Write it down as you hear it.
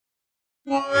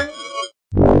Hey,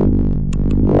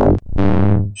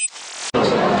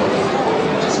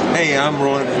 I'm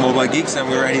Roland from Mobile Geeks, and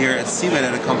we're right here at CeBIT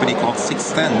at a company called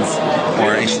 6Sense,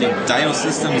 or actually Dio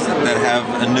Systems, that have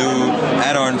a new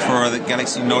add-on for the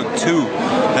Galaxy Note 2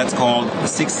 that's called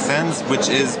 6Sense, which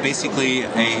is basically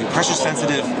a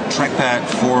pressure-sensitive trackpad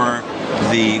for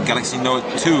the Galaxy Note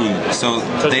 2. So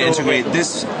they integrate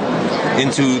this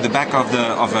into the back of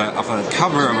a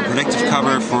cover, of a protective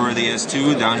cover for the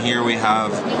S2. Down here we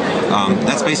have,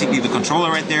 that's basically the controller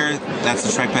right there. That's the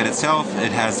trackpad itself.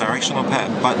 It has directional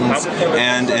buttons,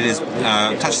 and it is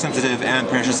touch sensitive and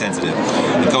pressure sensitive.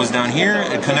 It goes down here,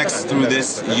 it connects through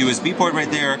this USB port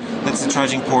right there. That's the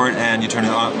charging port, and you turn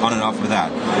it on and off with that.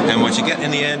 And what you get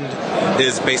in the end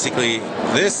is basically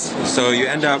this. So you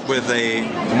end up with a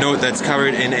Note that's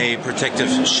covered in a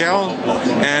protective shell,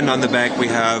 and on the back we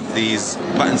have these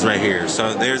buttons right here.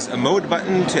 So there's a mode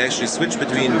button to actually switch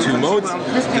between two modes.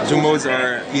 The two modes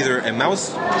are either a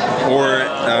mouse or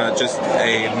just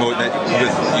a mode that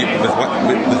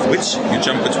with which you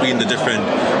jump between the different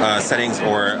settings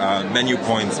or menu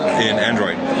points in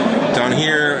Android. Down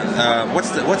here, what's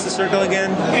the circle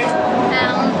again?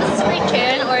 This is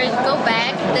return or go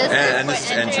back. And this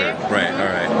is enter. Right,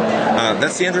 alright.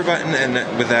 That's the enter button,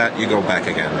 and with that you go back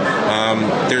again.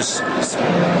 There's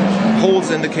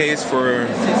holes in the case for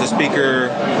the speaker,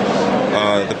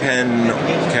 the pen,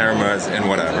 cameras, and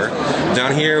whatever.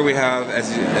 Down here we have,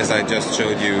 as I just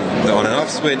showed you, the on and off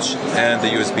switch and the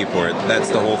USB port. That's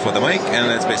the hole for the mic, and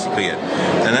that's basically it.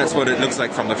 And that's what it looks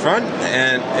like from the front.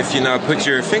 And if you now put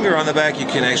your finger on the back, you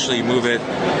can actually move it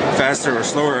faster or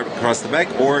slower across the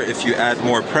back, or if you add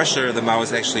more pressure, the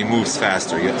mouse actually moves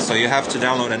faster. So you have to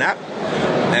download an app,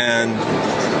 and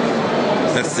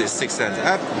that's the 6Sense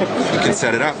app. You can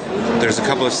set it up. There's a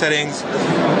couple of settings.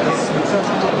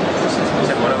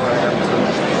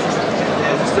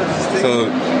 So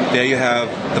there you have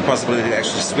the possibility to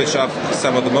actually switch up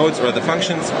some of the modes or the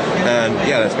functions, and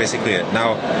yeah, that's basically it.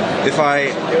 Now, if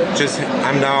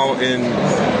I'm now in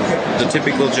the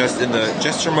typical just in the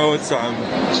gesture mode, so I'm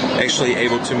actually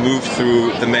able to move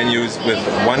through the menus with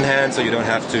one hand, so you don't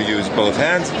have to use both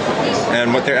hands.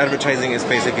 And what they're advertising is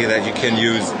basically that you can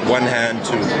use one hand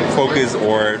to focus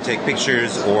or take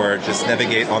pictures or just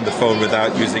navigate on the phone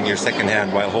without using your second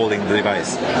hand while holding the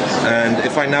device. And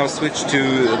if I now switch to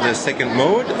the second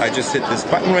mode, I just hit this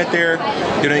button right there.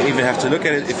 You don't even have to look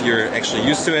at it if you're actually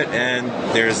used to it, and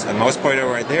there's a mouse pointer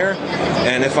right there.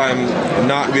 And if I'm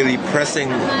not really pressing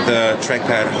the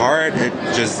trackpad hard, it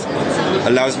just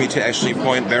allows me to actually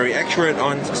point very accurate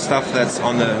on stuff that's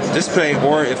on the display,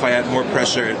 or if I add more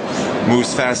pressure, it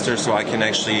moves faster, so I can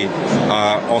actually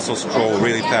also scroll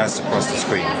really fast across the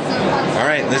screen.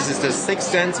 Alright, this is the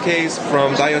 6Sense case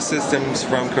from Dio Systems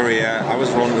from Korea. I was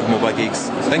Roland with Mobile Geeks.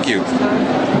 Thank you.